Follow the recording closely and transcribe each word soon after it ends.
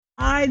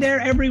Hi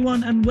there,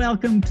 everyone, and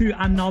welcome to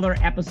another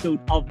episode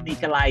of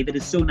Nika Live. It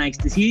is so nice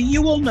to see you.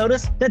 You will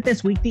notice that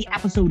this week the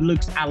episode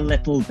looks a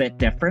little bit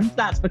different.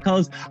 That's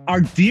because our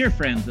dear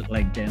friends at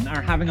LinkedIn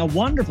are having a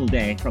wonderful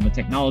day from a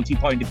technology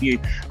point of view,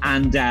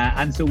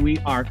 and so we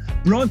are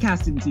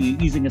broadcasting to you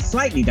using a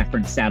slightly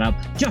different setup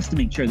just to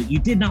make sure that you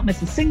did not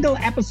miss a single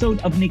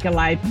episode of Nika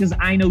Live, because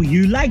I know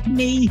you, like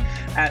me,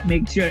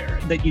 make sure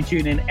that you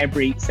tune in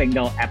every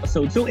single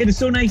episode. So it is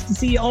so nice to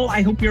see you all.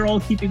 I hope you're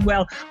all keeping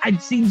well.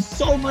 I've seen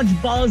so much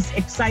buzz,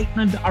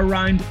 excitement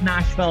around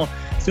Nashville.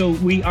 So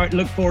we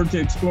look forward to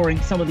exploring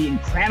some of the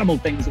incredible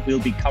things that we'll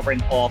be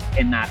covering off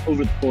in that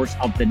over the course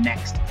of the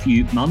next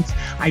few months.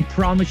 I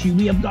promise you,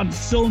 we have got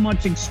so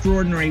much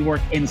extraordinary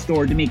work in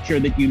store to make sure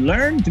that you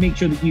learn, to make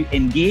sure that you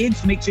engage,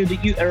 to make sure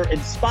that you are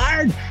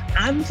inspired,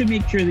 and to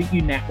make sure that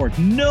you network.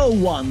 No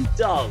one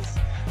does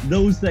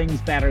those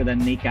things better than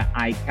Nika,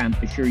 I can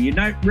assure you.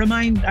 Now,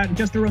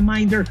 just a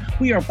reminder,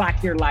 we are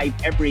back here live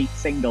every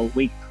single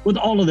week with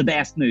all of the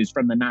best news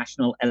from the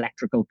National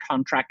Electrical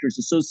Contractors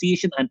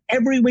Association. And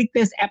every week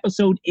this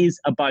episode is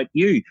about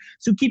you.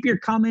 So keep your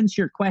comments,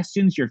 your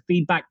questions, your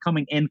feedback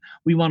coming in.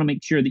 We want to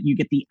make sure that you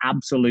get the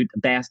absolute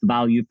best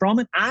value from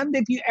it. And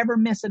if you ever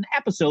miss an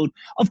episode,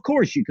 of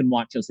course, you can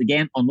watch us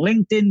again on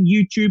LinkedIn,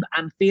 YouTube,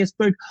 and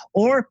Facebook.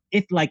 Or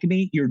if, like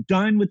me, you're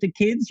down with the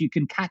kids, you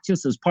can catch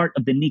us as part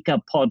of the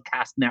Nika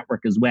Podcast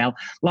Network as well.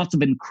 Lots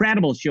of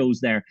incredible shows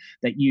there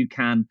that you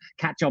can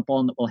catch up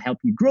on that will help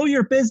you grow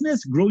your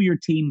business, grow your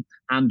team,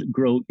 and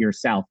grow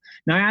yourself.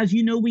 Now, as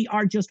you know, we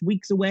are just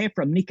weeks away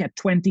from Nika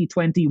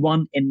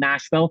 2021 in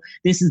Nashville.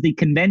 This is the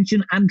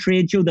convention and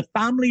trade show, the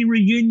family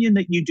reunion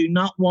that you do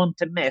not want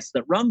to miss,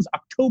 that runs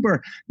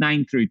October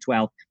 9 through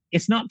 12.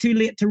 It's not too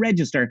late to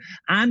register.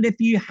 And if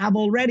you have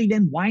already,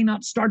 then why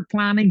not start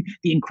planning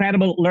the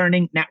incredible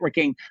learning,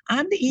 networking,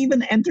 and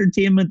even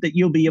entertainment that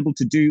you'll be able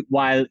to do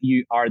while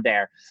you are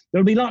there.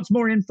 There'll be lots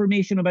more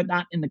information about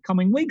that in the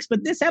coming weeks,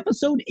 but this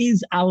episode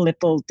is a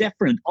little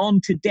different.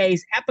 On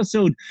today's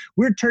episode,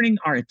 we're turning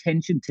our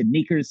attention to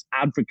Nika's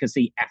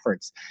advocacy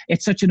efforts.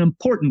 It's such an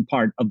important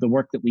part of the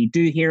work that we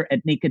do here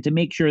at Nika to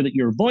make sure that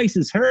your voice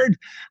is heard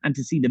and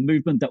to see the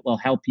movement that will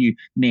help you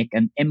make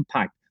an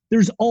impact.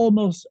 There's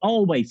almost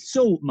always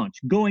so much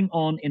going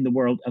on in the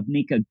world of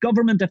Nika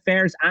government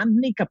affairs and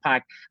Nika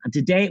PAC. And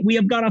today we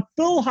have got a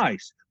full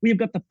house. We have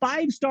got the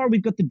 5-star,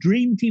 we've got the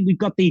dream team, we've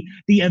got the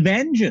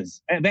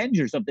Avengers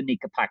of the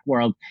Nika PAC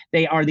world.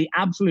 They are the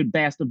absolute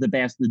best of the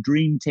best, the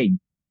dream team.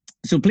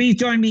 So please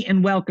join me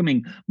in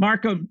welcoming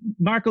Marco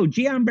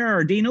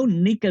Giamberardino,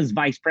 Nika's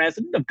Vice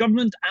President of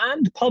Government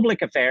and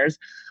Public Affairs,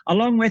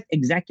 along with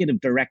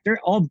Executive Director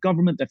of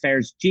Government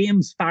Affairs,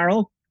 James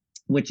Farrell,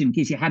 which, in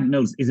case you hadn't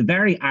noticed, is a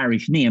very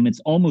Irish name. It's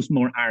almost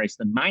more Irish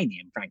than my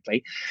name,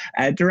 frankly.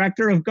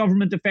 Director of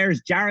Government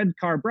Affairs, Jared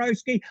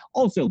Karbrowski,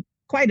 also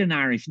quite an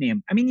Irish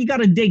name. I mean, you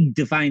got to dig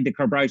to find the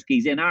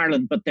Karbrowskis in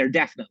Ireland, but they're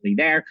definitely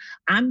there.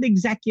 And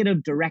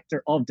Executive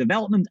Director of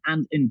Development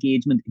and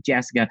Engagement,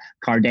 Jessica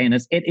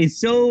Cardenas. It is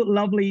so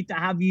lovely to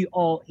have you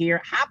all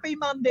here. Happy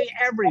Monday,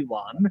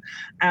 everyone.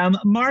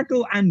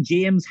 Marco and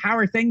James, how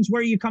are things? Where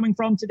are you coming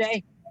from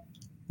today?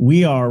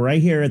 We are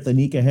right here at the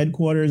Nika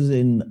headquarters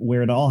in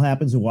where it all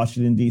happens in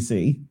Washington,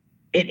 D.C.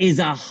 It is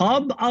a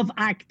hub of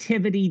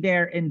activity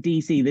there in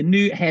D.C. The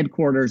new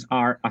headquarters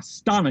are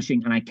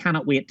astonishing, and I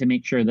cannot wait to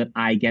make sure that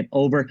I get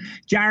over.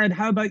 Jared,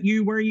 how about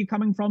you? Where are you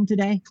coming from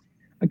today?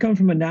 I come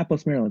from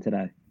Annapolis, Maryland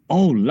today.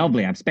 Oh,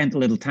 lovely. I've spent a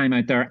little time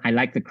out there. I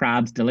like the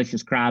crabs,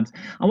 delicious crabs.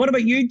 And what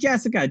about you,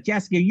 Jessica?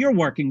 Jessica, you're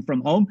working from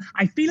home.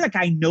 I feel like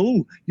I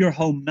know you're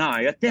home now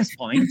at this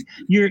point.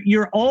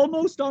 You're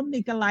almost on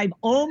Nika Live,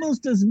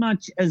 almost as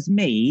much as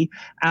me.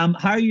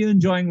 How are you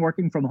enjoying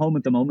working from home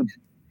at the moment?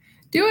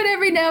 Do it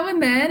every now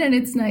and then, and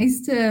it's nice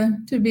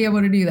to be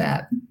able to do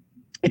that.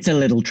 It's a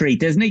little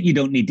treat, isn't it? You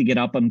don't need to get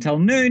up until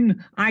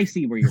noon. I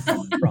see where you're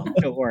coming from.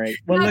 Don't worry.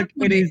 Well, look,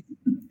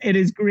 it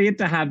is great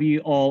to have you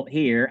all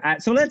here.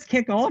 So let's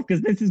kick off,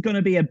 because this is going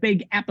to be a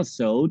big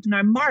episode.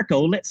 Now,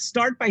 Marco, let's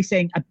start by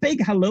saying a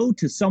big hello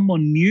to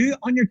someone new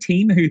on your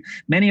team who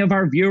many of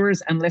our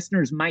viewers and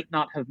listeners might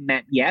not have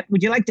met yet.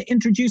 Would you like to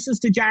introduce us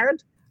to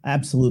Jared?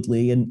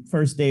 Absolutely. And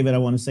first, David, I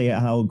want to say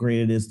how great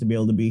it is to be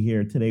able to be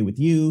here today with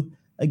you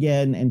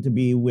again and to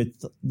be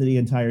with the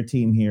entire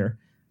team here.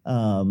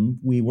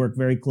 We work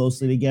very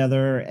closely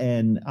together,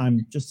 and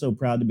I'm just so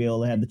proud to be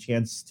able to have the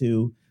chance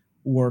to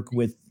work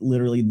with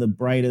literally the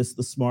brightest,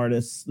 the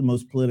smartest, the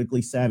most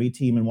politically savvy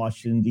team in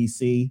Washington,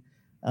 D.C.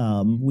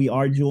 We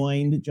are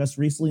joined just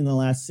recently in the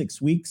last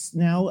 6 weeks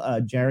now.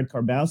 Jared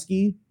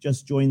Karbrowski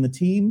just joined the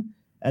team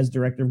as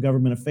Director of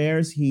Government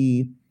Affairs.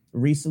 He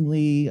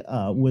recently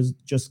was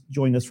just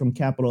joined us from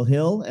Capitol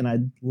Hill, and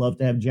I'd love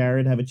to have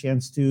Jared have a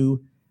chance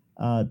to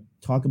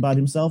talk about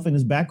himself and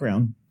his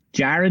background.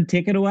 Jared,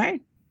 take it away.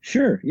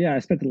 Sure. Yeah, I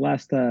spent the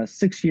last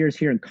 6 years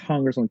here in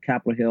Congress on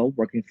Capitol Hill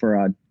working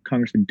for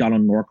Congressman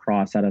Donald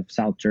Norcross out of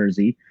South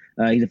Jersey.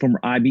 He's a former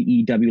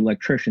IBEW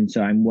electrician,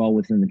 so I'm well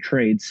within the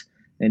trades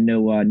and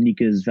know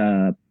Nika's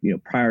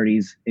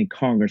priorities in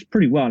Congress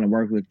pretty well. And I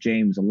worked with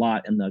James a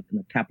lot in the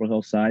Capitol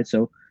Hill side.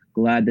 So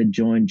glad to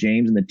join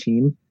James and the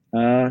team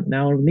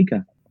now with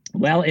Nika.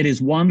 Well, it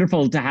is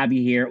wonderful to have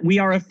you here. We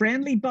are a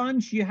friendly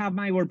bunch, you have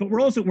my word, but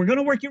we're going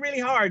to work you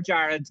really hard,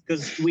 Jared,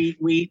 because we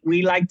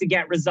like to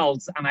get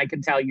results, and I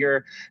can tell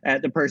you're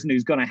the person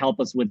who's going to help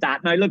us with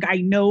that. Now, look, I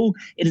know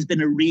it has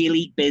been a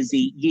really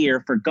busy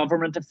year for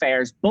government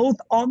affairs, both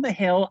on the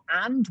Hill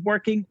and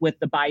working with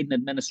the Biden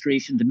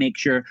administration to make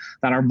sure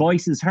that our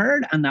voice is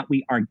heard and that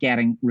we are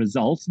getting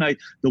results. Now,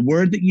 the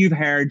word that you've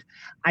heard,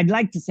 I'd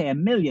like to say a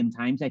million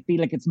times, I feel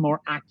like it's more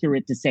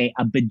accurate to say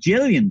a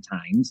bajillion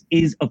times,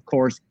 is, of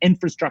course,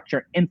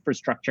 infrastructure.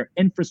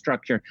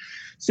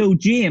 So,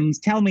 James,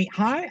 tell me,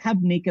 how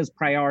have Nika's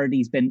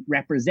priorities been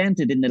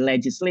represented in the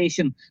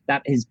legislation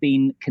that has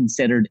been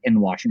considered in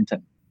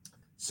Washington?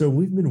 So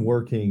we've been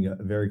working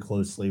very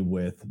closely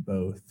with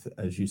both,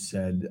 as you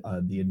said,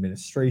 the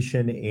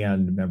administration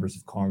and members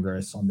of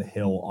Congress on the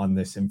Hill on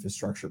this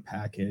infrastructure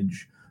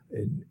package.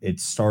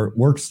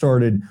 Work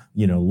started,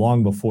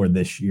 long before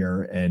this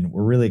year, and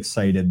we're really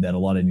excited that a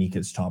lot of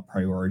Nika's top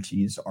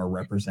priorities are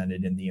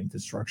represented in the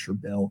infrastructure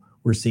bill.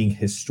 We're seeing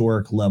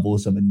historic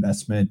levels of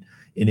investment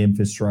in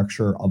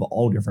infrastructure of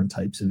all different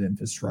types of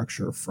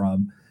infrastructure,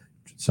 from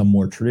some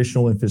more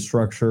traditional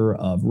infrastructure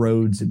of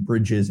roads and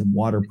bridges and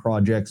water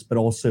projects, but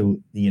also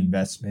the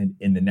investment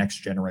in the next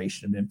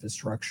generation of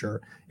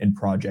infrastructure and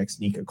projects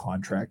Nika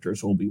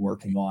contractors will be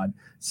working on,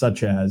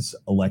 such as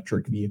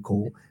electric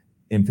vehicle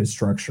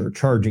infrastructure,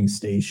 charging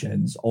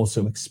stations,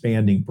 also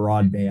expanding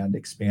broadband,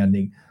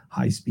 expanding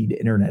high-speed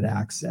internet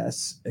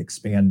access,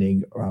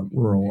 expanding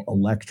rural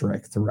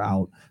electric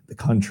throughout the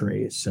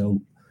country.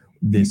 So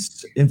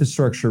this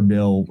infrastructure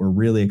bill, we're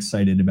really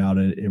excited about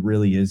it. It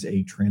really is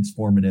a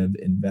transformative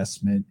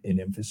investment in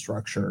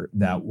infrastructure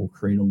that will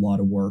create a lot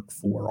of work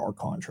for our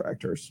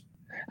contractors.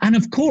 And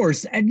of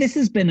course, this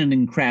has been an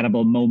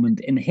incredible moment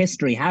in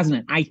history, hasn't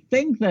it? I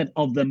think that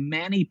of the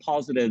many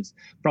positives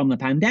from the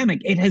pandemic,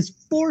 it has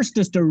forced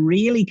us to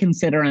really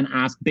consider and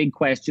ask big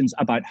questions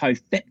about how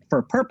fit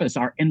for purpose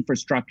our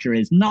infrastructure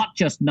is, not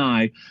just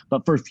now,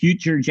 but for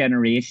future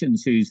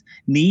generations whose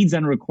needs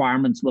and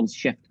requirements will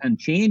shift and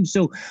change.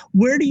 So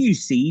where do you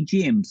see,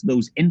 James,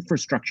 those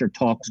infrastructure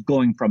talks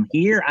going from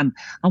here? And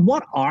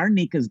what are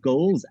Nika's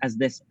goals as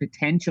this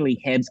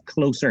potentially heads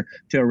closer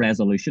to a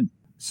resolution?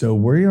 So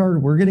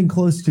we're getting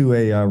close to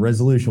a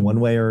resolution one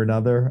way or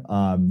another.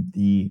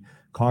 The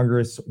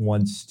Congress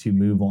wants to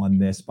move on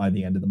this by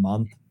the end of the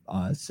month.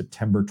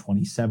 September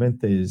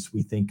 27th is,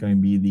 we think, going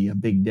to be the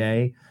big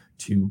day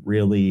to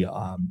really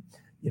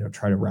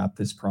try to wrap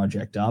this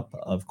project up.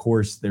 Of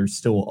course, there's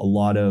still a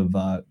lot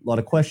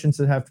of questions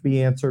that have to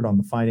be answered on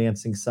the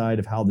financing side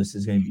of how this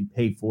is going to be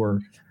paid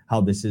for,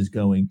 how this is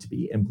going to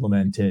be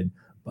implemented.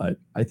 But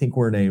I think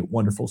we're in a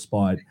wonderful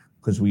spot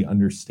because we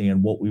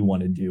understand what we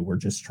want to do. We're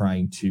just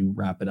trying to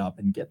wrap it up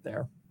and get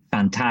there.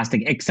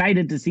 Fantastic.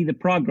 Excited to see the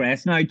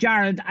progress. Now,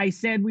 Jared, I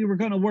said we were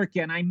going to work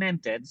you, and I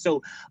meant it.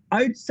 So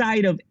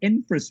outside of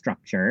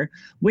infrastructure,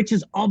 which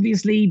has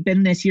obviously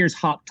been this year's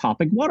hot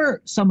topic, what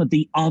are some of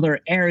the other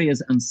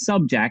areas and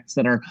subjects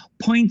that are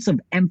points of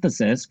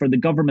emphasis for the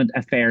government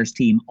affairs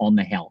team on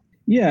the Hill?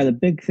 Yeah, the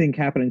big thing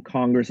happening in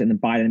Congress and the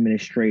Biden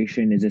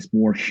administration is this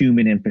more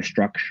human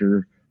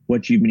infrastructure,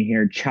 what you've been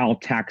hearing,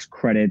 child tax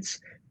credits,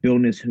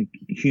 building this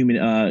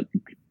human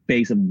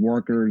base of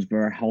workers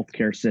for our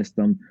healthcare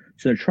system.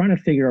 So they're trying to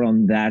figure out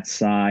on that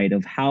side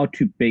of how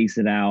to base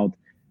it out.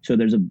 So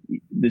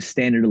the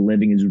standard of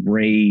living is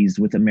raised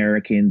with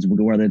Americans,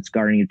 whether it's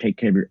starting to take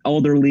care of your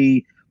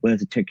elderly, whether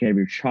it's to take care of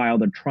your child.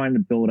 They're trying to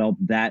build out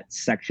that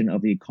section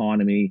of the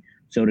economy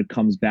so it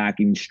comes back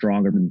even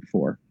stronger than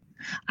before.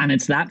 And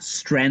it's that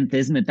strength,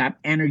 isn't it? That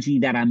energy,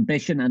 that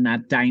ambition, and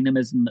that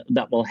dynamism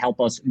that will help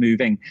us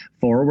moving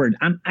forward.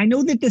 And I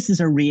know that this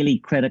is a really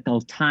critical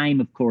time,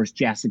 of course,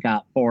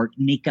 Jessica, for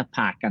Nika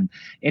PAC. And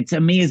it's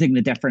amazing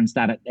the difference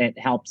that it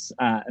helps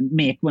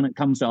make when it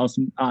comes to us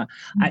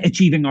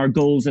achieving our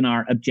goals and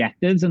our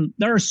objectives. And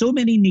there are so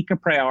many Nika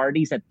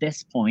priorities at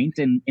this point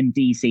in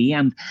DC,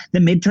 and the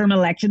midterm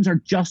elections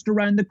are just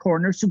around the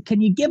corner. So can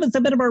you give us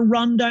a bit of a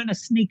rundown, a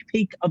sneak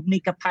peek of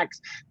Nika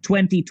PAC's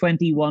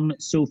 2021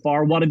 so far?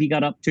 What have you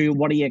got up to?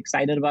 What are you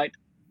excited about?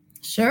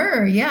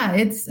 Sure. Yeah,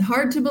 it's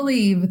hard to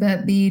believe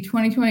that the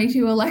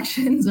 2022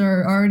 elections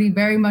are already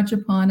very much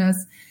upon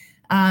us.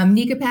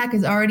 Nika PAC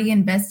has already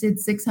invested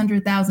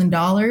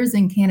 $600,000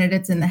 in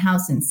candidates in the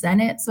House and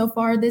Senate so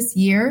far this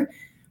year.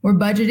 We're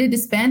budgeted to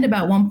spend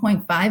about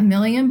 $1.5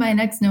 million by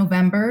next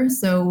November.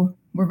 So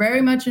we're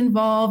very much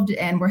involved,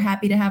 and we're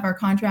happy to have our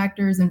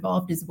contractors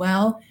involved as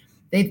well.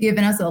 They've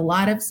given us a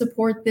lot of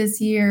support this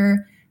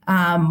year.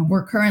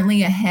 We're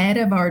currently ahead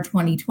of our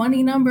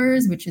 2020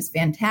 numbers, which is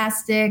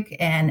fantastic.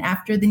 And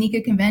after the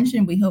Nika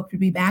convention, we hope to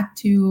be back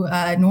to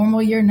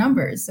normal year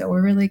numbers. So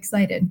we're really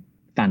excited.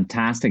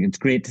 Fantastic. It's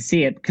great to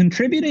see it.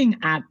 Contributing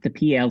at the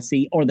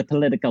PLC or the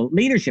Political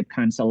Leadership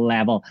Council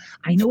level,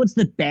 I know it's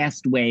the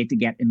best way to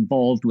get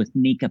involved with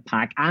NICA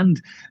PAC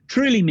and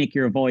truly make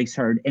your voice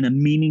heard in a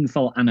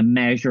meaningful and a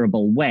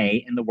measurable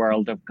way in the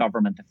world of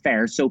government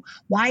affairs. So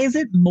why is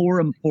it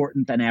more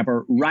important than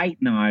ever right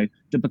now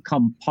to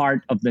become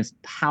part of this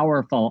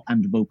powerful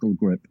and vocal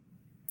group?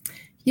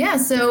 Yeah,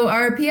 so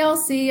our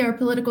PLC, our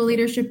Political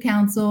Leadership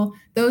Council,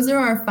 those are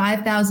our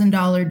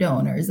 $5,000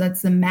 donors.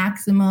 That's the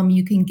maximum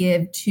you can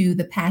give to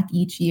the PAC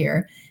each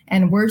year.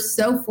 And we're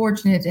so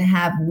fortunate to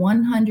have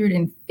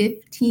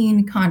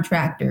 115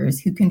 contractors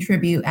who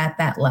contribute at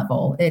that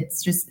level.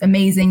 It's just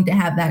amazing to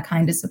have that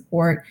kind of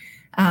support.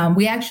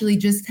 We actually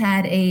just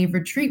had a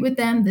retreat with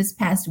them this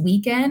past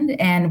weekend,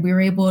 and we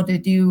were able to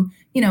do,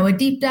 a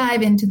deep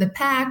dive into the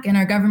PAC and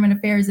our government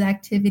affairs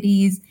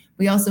activities.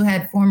 We also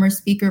had former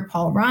Speaker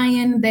Paul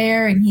Ryan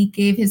there, and he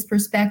gave his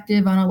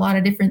perspective on a lot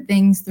of different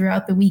things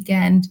throughout the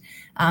weekend.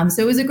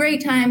 So it was a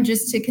great time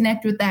just to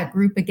connect with that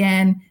group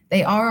again.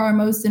 They are our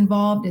most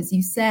involved, as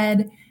you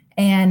said,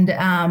 and,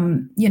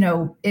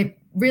 it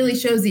really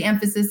shows the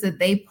emphasis that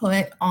they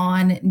put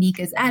on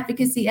NICA's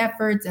advocacy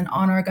efforts and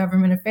on our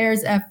government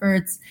affairs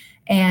efforts.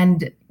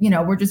 And,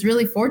 we're just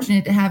really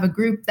fortunate to have a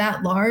group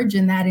that large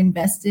and that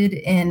invested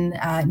in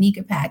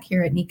NICA PAC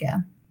here at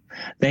NICA.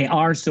 They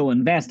are so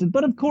invested,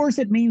 but of course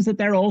it means that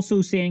they're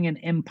also seeing an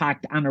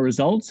impact and a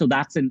result. So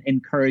that's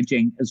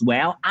encouraging as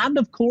well. And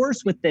of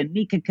course, with the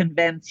NICA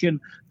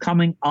convention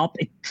coming up,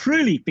 it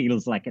truly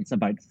feels like it's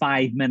about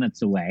 5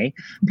 minutes away.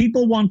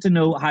 People want to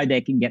know how they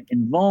can get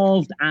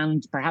involved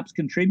and perhaps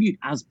contribute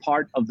as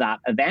part of that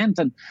event.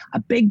 And a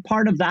big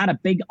part of that, a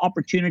big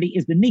opportunity,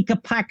 is the NICA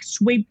PAC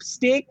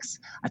sweepstakes.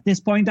 At this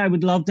point, I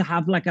would love to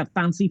have like a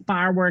fancy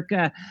firework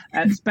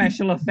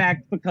special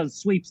effect, because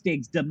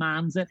sweepstakes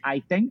demands it, I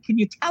think. Can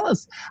you tell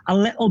us a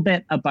little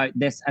bit about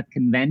this at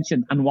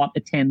convention and what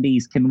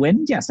attendees can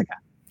win, Jessica?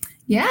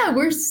 Yeah,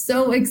 we're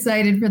so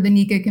excited for the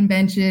NICA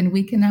convention.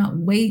 We cannot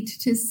wait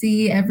to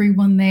see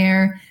everyone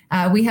there.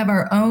 We have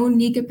our own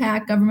NICA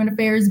PAC government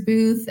affairs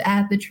booth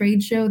at the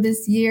trade show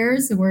this year,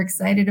 so we're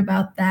excited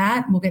about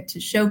that. We'll get to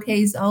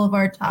showcase all of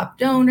our top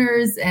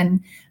donors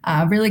and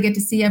really get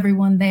to see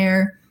everyone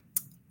there.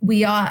 We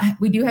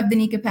do have the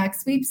NICA PAC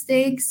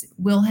sweepstakes.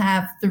 We'll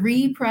have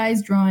 3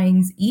 prize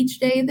drawings each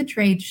day of the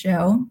trade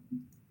show.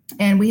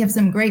 And we have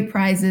some great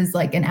prizes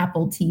like an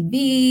Apple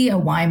TV, a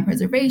wine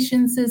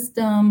preservation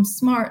system,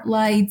 smart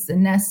lights, a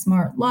Nest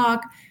Smart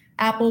Lock,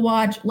 Apple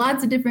Watch,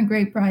 lots of different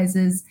great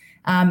prizes.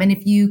 And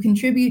if you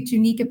contribute to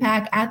NICA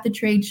PAC at the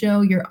trade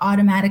show, you're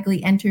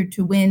automatically entered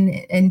to win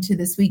into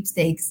the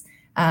sweepstakes.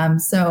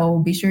 So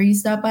be sure you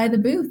stop by the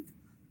booth.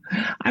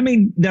 I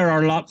mean, there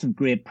are lots of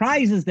great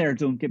prizes there,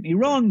 don't get me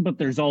wrong, but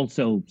there's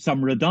also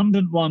some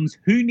redundant ones.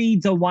 Who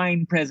needs a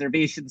wine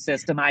preservation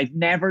system? I've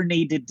never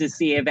needed to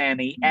save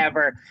any,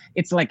 ever.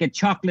 It's like a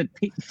chocolate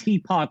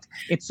teapot.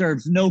 It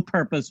serves no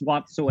purpose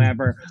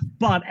whatsoever.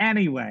 But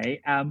anyway,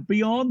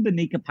 beyond the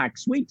NICA PAC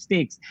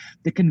sweepstakes,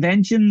 the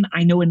convention,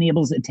 I know,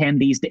 enables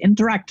attendees to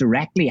interact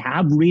directly,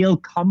 have real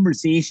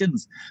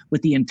conversations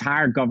with the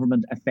entire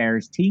government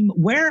affairs team.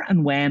 Where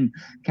and when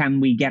can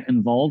we get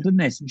involved in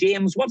this?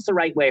 James, what's the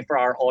right way for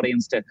our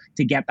audience to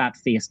get that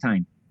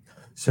FaceTime?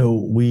 So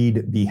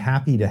we'd be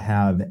happy to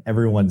have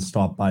everyone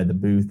stop by the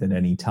booth at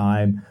any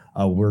time.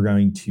 We're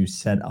going to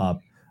set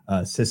up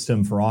a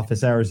system for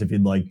office hours if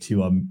you'd like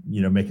to,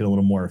 make it a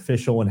little more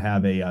official and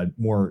have a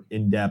more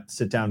in-depth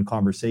sit-down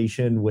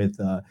conversation with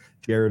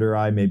Jared or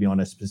I, maybe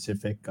on a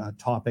specific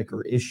topic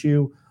or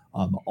issue.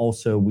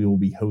 Also, we will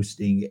be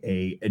hosting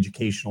a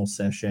educational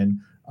session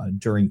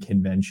during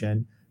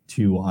convention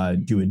to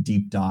do a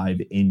deep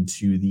dive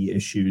into the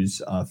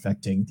issues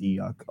affecting the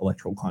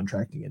electoral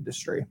contracting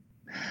industry.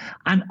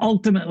 And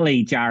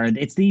ultimately, Jared,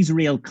 it's these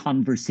real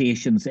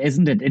conversations,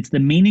 isn't it? It's the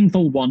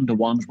meaningful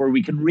one-to-ones where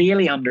we can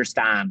really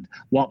understand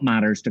what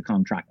matters to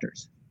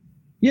contractors.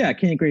 Yeah, I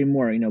can't agree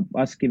more.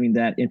 Us giving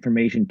that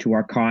information to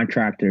our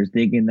contractors,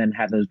 they can then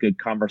have those good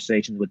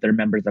conversations with their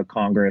members of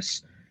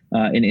Congress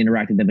and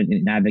interacting them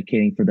and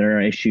advocating for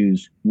their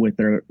issues with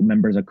their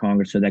members of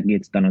Congress, so that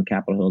gets done on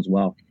Capitol Hill as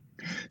well.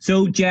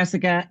 So,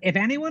 Jessica, if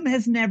anyone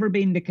has never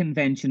been to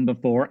convention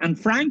before, and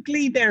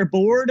frankly, they're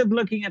bored of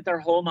looking at their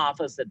home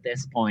office at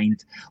this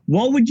point,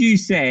 what would you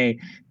say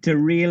to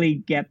really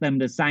get them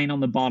to sign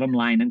on the bottom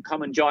line and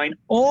come and join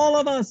all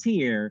of us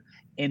here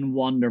in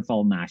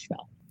wonderful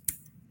Nashville?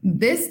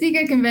 This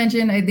NICA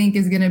convention, I think,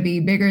 is going to be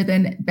bigger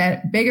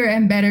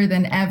and better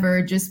than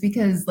ever, just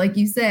because, like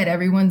you said,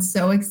 everyone's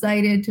so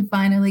excited to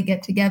finally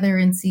get together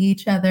and see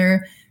each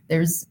other.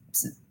 There's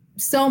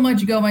so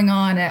much going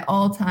on at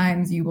all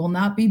times. You will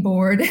not be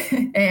bored,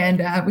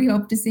 and we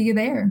hope to see you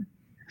there.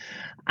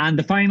 And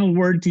the final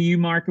word to you,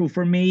 Marco,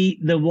 for me,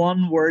 the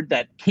one word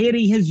that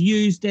Katie has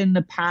used in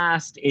the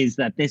past is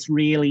that this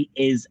really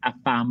is a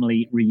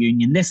family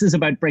reunion. This is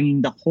about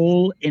bringing the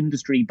whole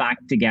industry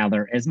back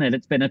together, isn't it?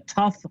 It's been a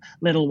tough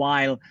little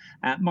while.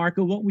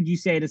 Marco, what would you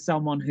say to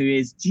someone who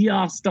is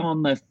just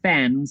on the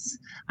fence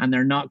and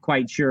they're not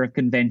quite sure if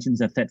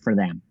convention's a fit for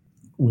them?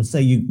 will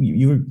say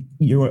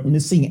you're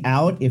missing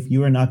out if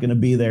you are not going to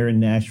be there in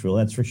Nashville.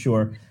 That's for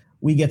sure.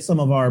 We get some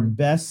of our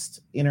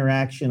best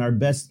interaction, our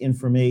best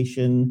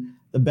information,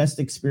 the best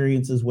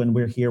experiences when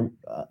we're here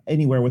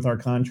anywhere with our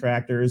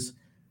contractors.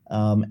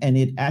 And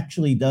it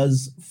actually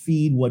does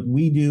feed what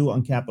we do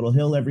on Capitol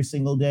Hill every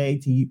single day,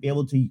 to be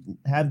able to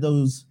have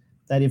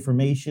that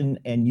information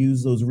and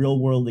use those real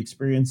world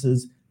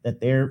experiences that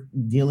they're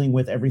dealing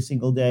with every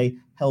single day,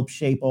 help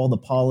shape all the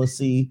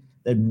policy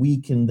that we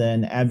can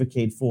then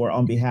advocate for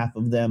on behalf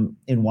of them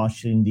in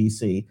Washington,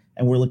 D.C.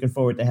 And we're looking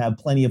forward to have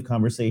plenty of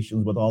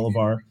conversations with all of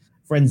our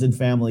friends and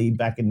family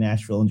back in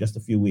Nashville in just a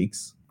few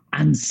weeks.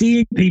 And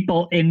seeing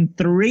people in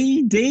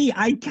 3D.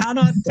 I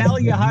cannot tell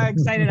you how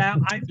excited I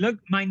am. Look,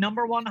 my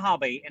number one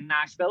hobby in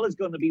Nashville is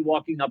going to be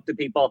walking up to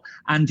people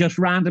and just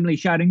randomly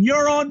shouting,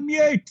 "You're on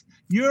mute!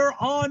 You're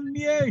on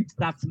mute!"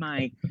 That's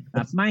my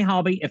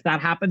hobby. If that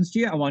happens to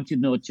you, I want you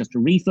to know it's just a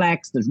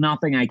reflex. There's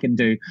nothing I can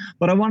do.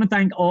 But I want to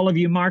thank all of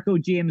you, Marco,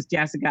 James,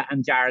 Jessica,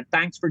 and Jared.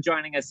 Thanks for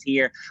joining us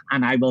here.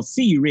 And I will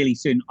see you really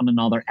soon on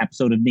another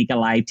episode of NICA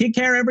Live. Take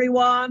care,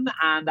 everyone.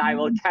 And I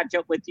will catch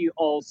up with you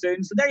all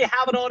soon. So there you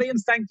have it,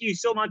 audience. Thank you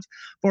so much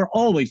for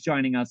always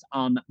joining us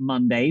on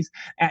Mondays.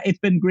 It's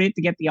been great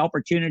to get the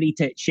opportunity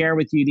to share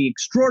with you the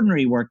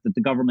extraordinary work that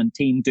the government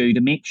team do to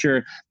make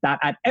sure that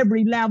at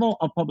every level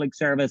of public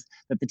service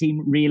that the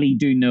team really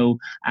do know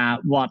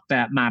what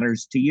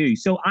matters to you.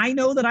 So I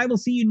know that I will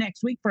see you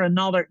next week for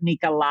another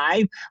NICA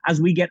Live as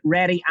we get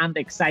ready and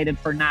excited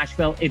for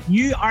Nashville. If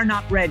you are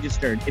not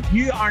registered, if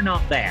you are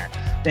not there,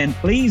 then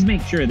please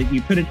make sure that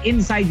you put it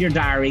inside your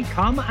diary.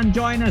 Come and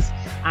join us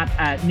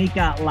at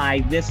NICA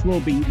Live. This will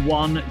be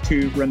one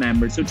to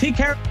remember. So take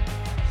care.